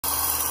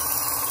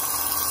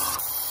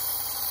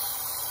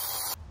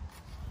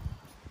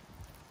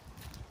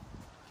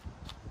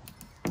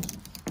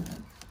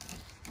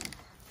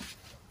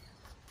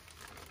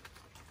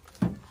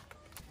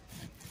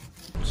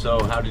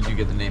So how did you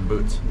get the name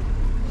Boots?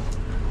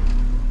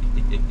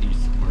 He's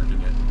smirking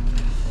it.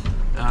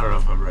 I don't know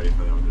if I'm ready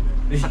for that one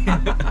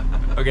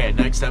today. Okay,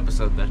 next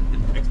episode then.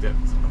 Next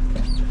episode.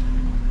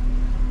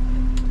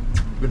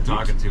 Been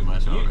talking too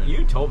much already.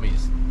 You told me.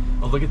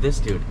 Oh, look at this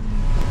dude.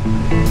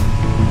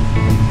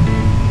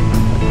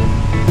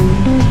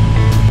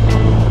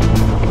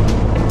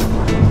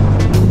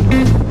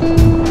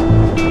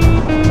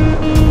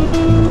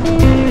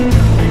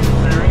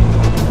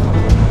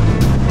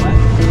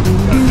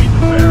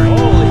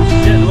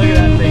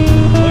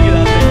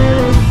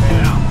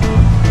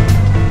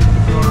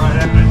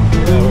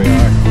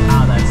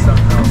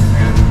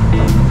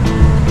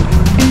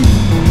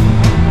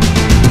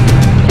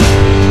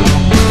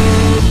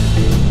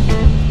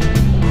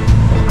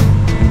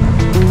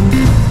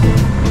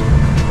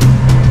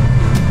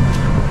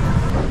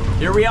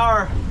 Here we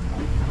are,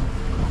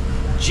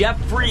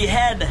 Jeffrey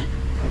Head,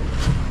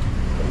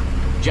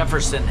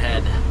 Jefferson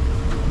Head.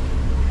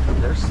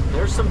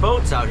 There's some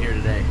boats out here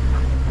today.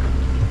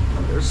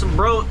 There's some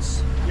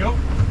boats. Yep.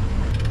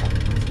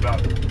 It's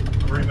about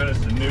 3 minutes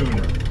to noon.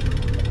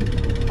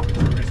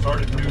 We're gonna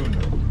start at noon.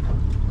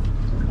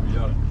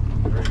 Yeah,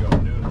 there you go,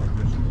 noon is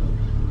fishing.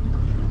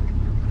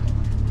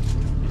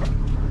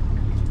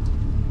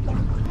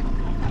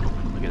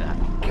 Look at that.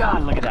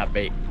 God, look at that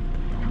bait.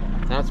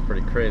 That's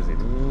pretty crazy.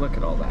 Look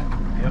at all that.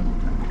 Yep.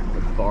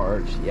 The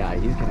barge. Yeah,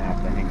 he's gonna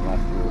have to hang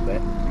left a little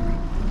bit.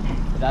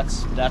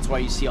 That's why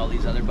you see all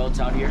these other boats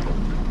out here.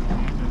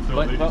 So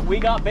But we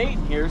got bait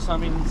in here, so I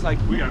mean it's like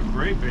we got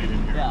great bait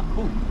in here. yeah.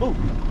 Ooh, ooh.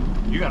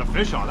 You got a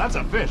fish on. That's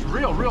a fish.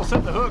 Real.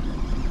 Set the hook.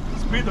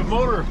 Speed the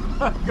motor.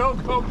 Go.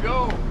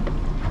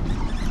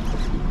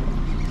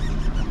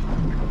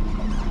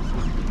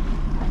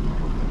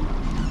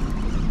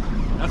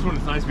 That's when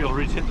it's nice to be able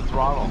to hit the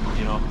throttle,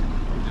 you know.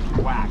 Just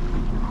whack.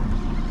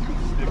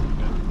 Stick with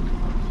it.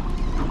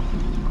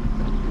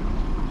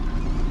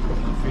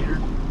 Feeder?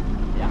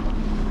 Yeah.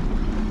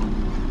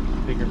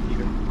 Bigger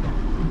feeder.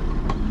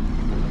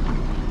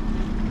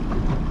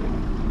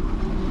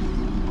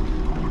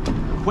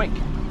 Quick.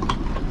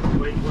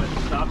 Wait, what?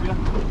 Stop you?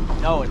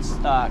 No, it's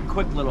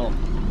quick little.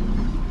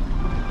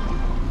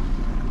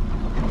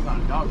 It's not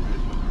a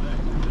dogfish.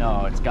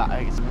 No, it's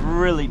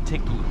really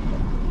ticky.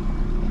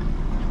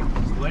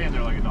 It's laying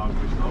there like a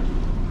dogfish, though.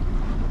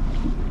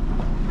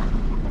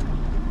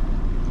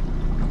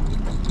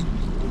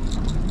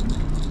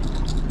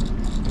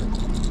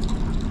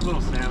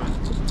 Little salmon.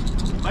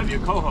 Might be a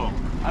coho.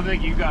 I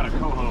think you got a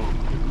coho.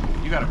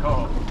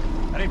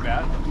 That ain't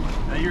bad.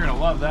 Now you're gonna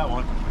love that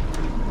one.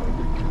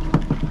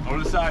 Over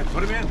the side.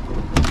 Put him in.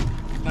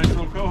 Nice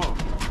little coho.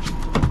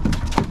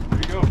 There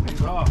you go.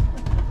 He's off.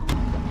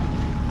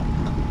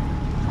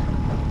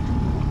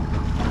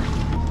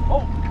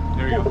 Oh,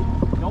 There you go.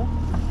 no,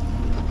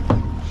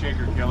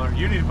 Shaker killer.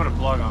 You need to put a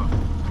plug on.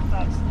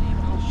 that's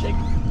the shake.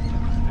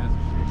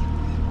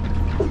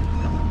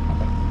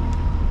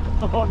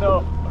 Oh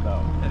no.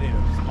 That ain't a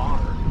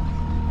spawner.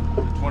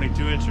 The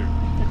 22-incher.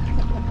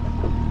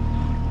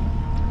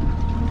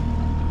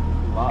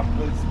 Wow,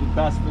 it's the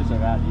best fish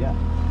I've had yet.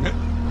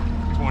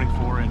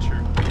 24-incher.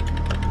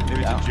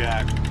 Maybe it's a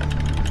jack.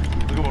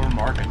 Look at what we're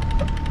marking.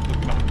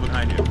 Look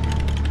behind you.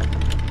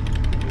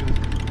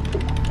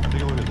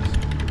 Take a look at this.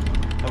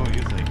 How about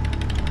you think?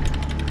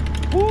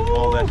 Woo!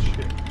 All that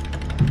shit.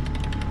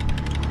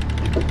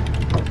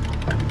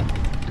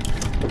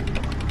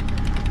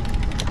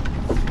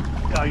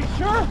 Are you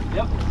sure?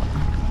 Yep.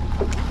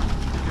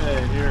 Okay,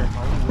 here.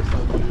 I'll leave this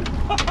up, dude.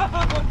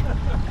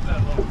 That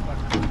little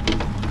fucker.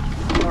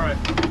 All right.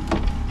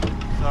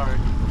 Sorry.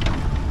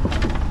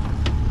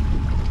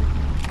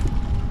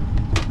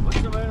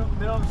 What's the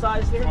minimum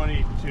size here?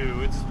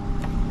 22. It's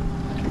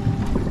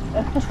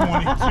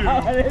 22.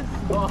 That is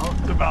small.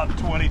 It's about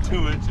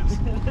 22 inches.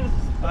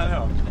 I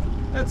know.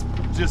 That's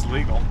just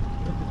legal.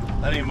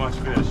 That ain't much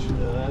fish.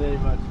 That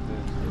ain't much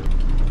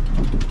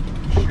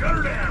fish. Shut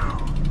her down.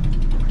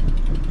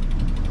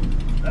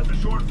 That's a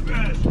short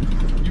fish.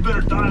 You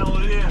better dial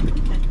it in.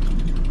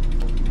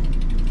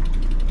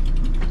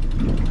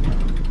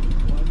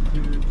 1,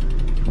 2,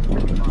 3, 4,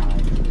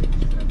 5, 6,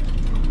 7.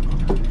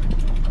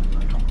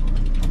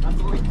 That's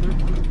only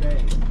 13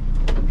 days.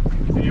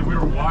 See, we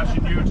were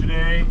watching you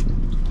today.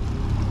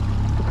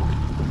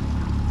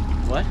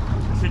 What?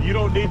 I said you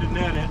don't need to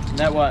net it.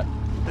 Net what?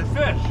 The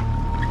fish.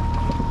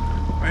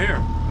 Right here.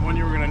 The one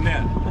you were gonna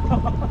net.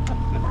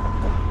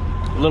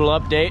 Little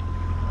update.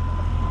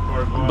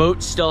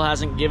 Boots still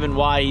hasn't given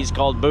why he's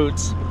called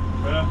Boots.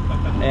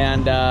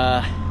 And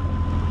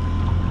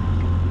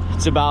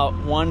it's about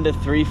 1 to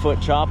 3 foot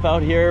chop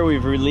out here.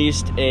 We've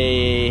released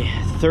a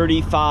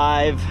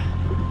 35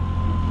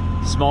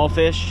 small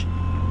fish.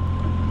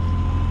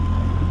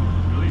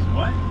 Release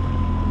what?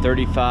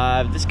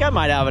 35. This guy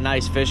might have a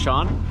nice fish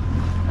on.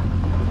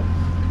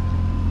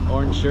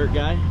 Orange shirt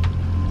guy.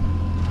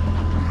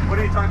 What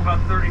are you talking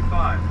about?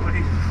 35? What are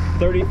you?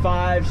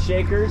 35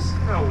 shakers.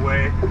 No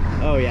way.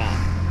 Oh yeah.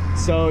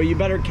 So you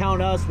better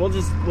count us. We'll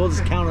just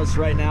count us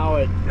right now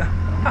at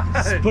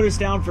put us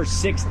down for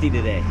 60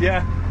 today.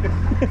 Yeah.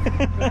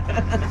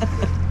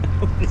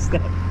 is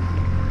that?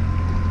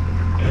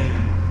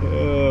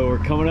 We're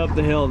coming up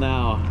the hill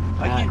now.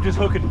 I keep just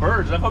hooking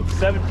birds. I've hooked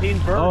 17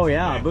 birds. Oh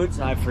yeah, today. Boots.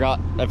 I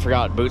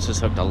forgot. Boots has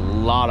hooked a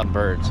lot of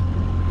birds.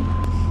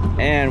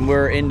 And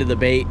we're into the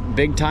bait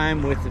big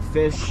time with the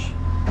fish.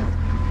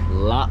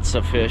 Lots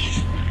of fish.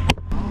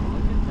 Oh,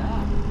 look at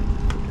that.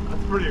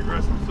 That's pretty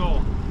aggressive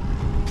soul.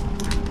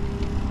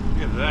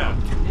 Look at that.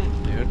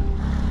 Dude.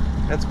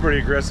 That's pretty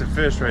aggressive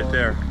fish right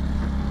there.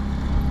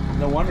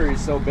 No wonder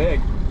he's so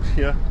big.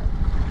 Yeah.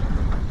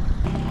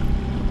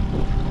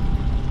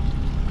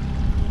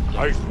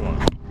 Nice one.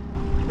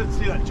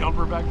 See that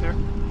jumper back there?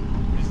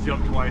 He just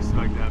jumped twice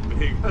like that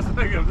big. I was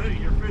like, I'm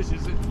thinking your fish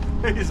is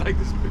like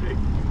this big.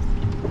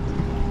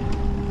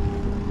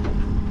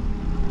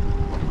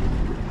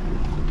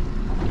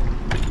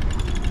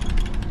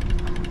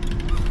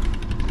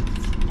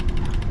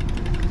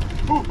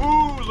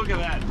 Ooh, look at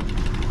that.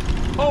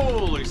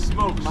 Holy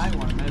smokes. Might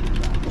want to measure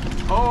that.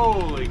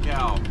 Holy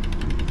cow.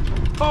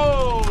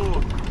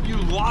 Oh, you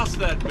lost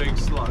that big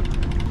slug.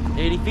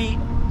 80 feet.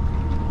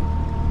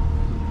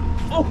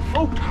 Oh.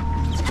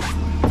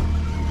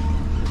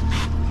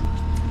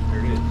 There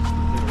it is.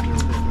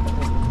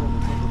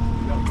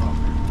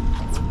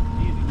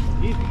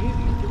 Easy.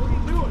 What are you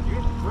doing?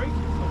 You're gonna break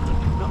something.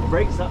 No,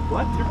 breaks up.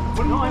 What? What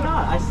are No, you I'm doing?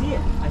 not. I see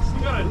it. I see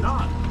You got a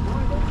knot.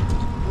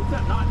 What's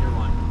that knot in your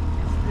line?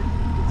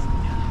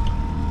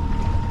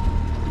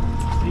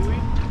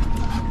 Seaweed?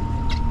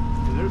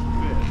 Yeah, there's a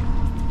fish.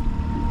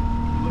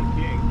 Little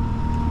king.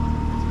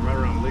 It's right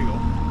around legal.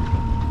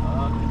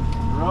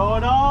 Throw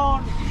it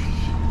on.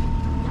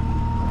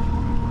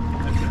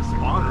 That's a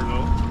spawner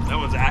though. That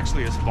one's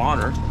actually a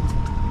spawner.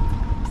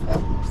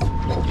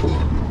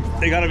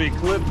 They gotta be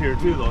clipped here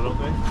too though, don't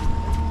they? I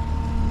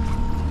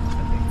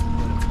think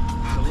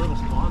it's a little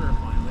spawner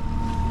finally.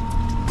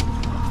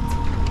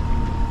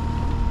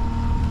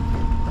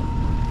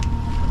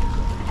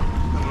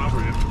 Coming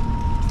over you.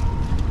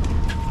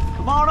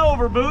 Come on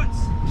over, Boots.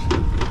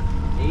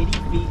 80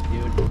 feet,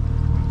 dude.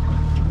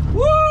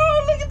 Woo!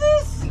 Look at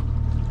this.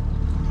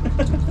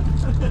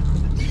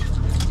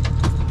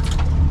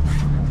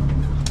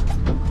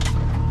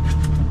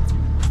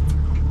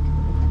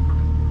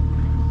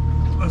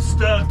 A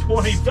stud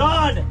 20.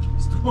 Stud.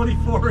 It's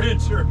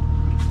 24-incher.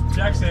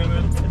 Jack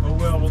salmon. Oh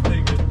well, we'll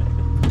take it.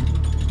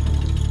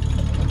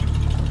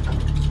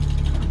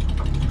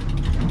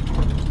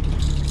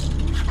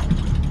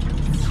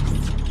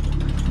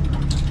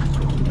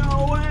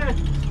 No way.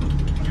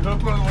 You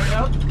hook on the way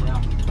up?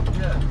 Yeah.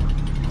 Yeah.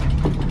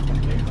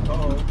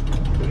 Oh,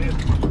 it is.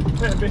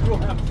 Maybe we'll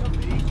have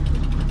something to eat.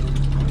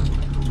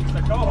 It's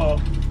a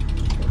coho.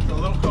 It's a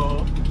little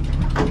coho.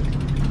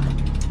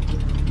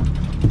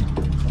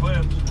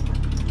 Clips.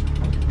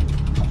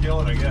 Kill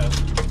it, I guess.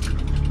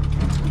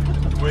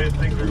 The way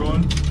things are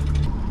going.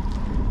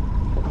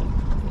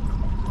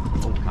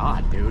 Oh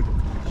God, dude.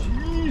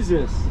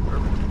 Jesus.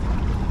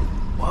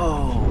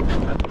 Whoa.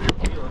 That's what you're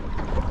feeling.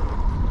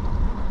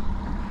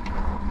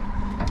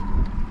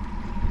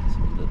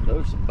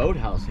 Those are some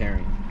boathouse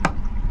herring.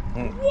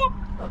 Whoop.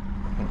 Okay,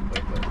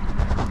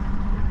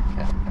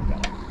 I've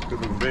got it. Good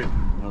looking bait.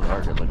 Those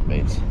are good looking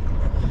baits.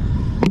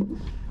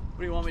 What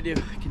do you want me to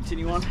do?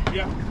 Continue on?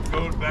 Yeah,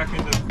 go back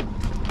into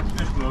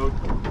fish mode.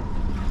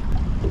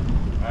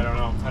 I don't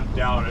know. I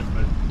doubt it,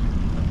 but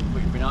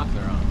Put your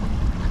binocular on.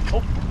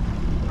 oh,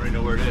 I already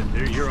know where it is.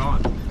 There, you're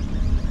on.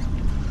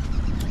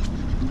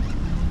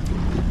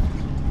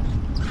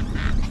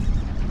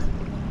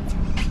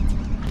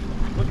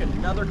 Look,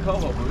 another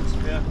coho, Boots.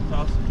 Yeah,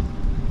 toss.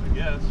 I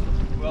guess.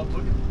 Well,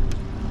 look at.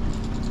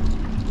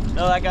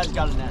 No, that guy's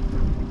got a net.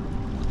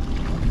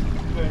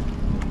 Okay.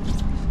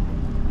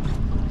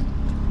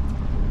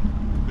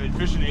 Been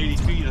fishing 80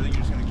 feet. I think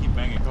you're just gonna keep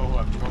banging coho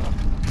after coho.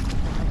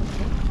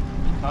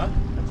 Huh?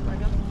 That's what I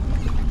got.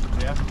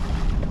 Yeah.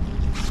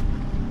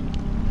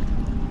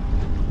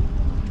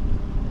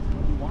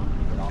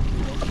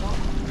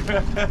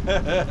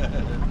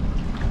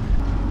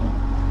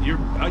 You're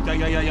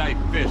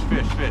fish.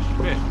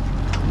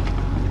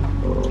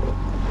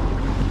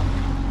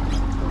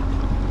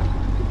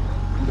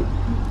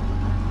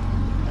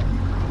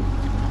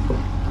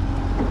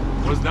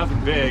 It was nothing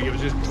big. It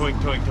was just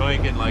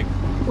toink and like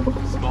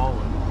a small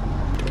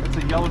one. It's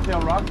a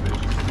yellowtail rockfish.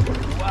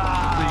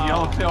 Wow. It's a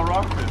yellowtail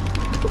rockfish.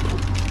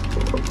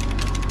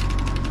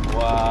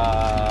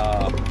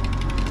 Wow.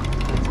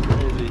 That's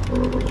crazy.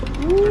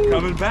 They're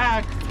coming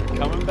back.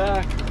 Coming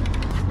back.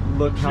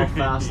 Look how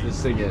fast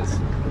this thing is.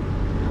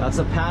 That's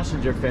a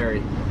passenger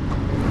ferry.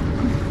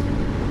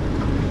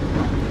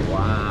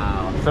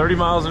 Wow. 30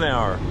 miles an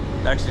hour.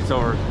 Actually, it's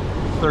over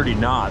 30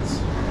 knots.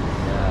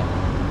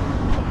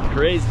 Yeah.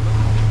 Crazy.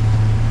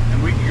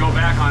 And we can go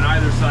back on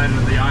either side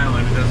of the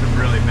island. It doesn't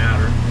really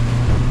matter.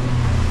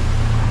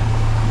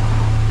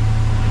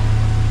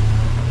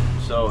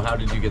 So, how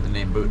did you get the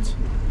name Boots?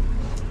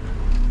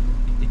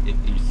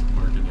 He's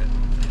working it.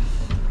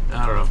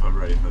 I don't know if I'm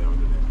ready for that one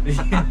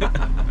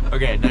today.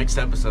 Okay, next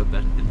episode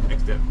then.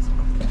 Next episode.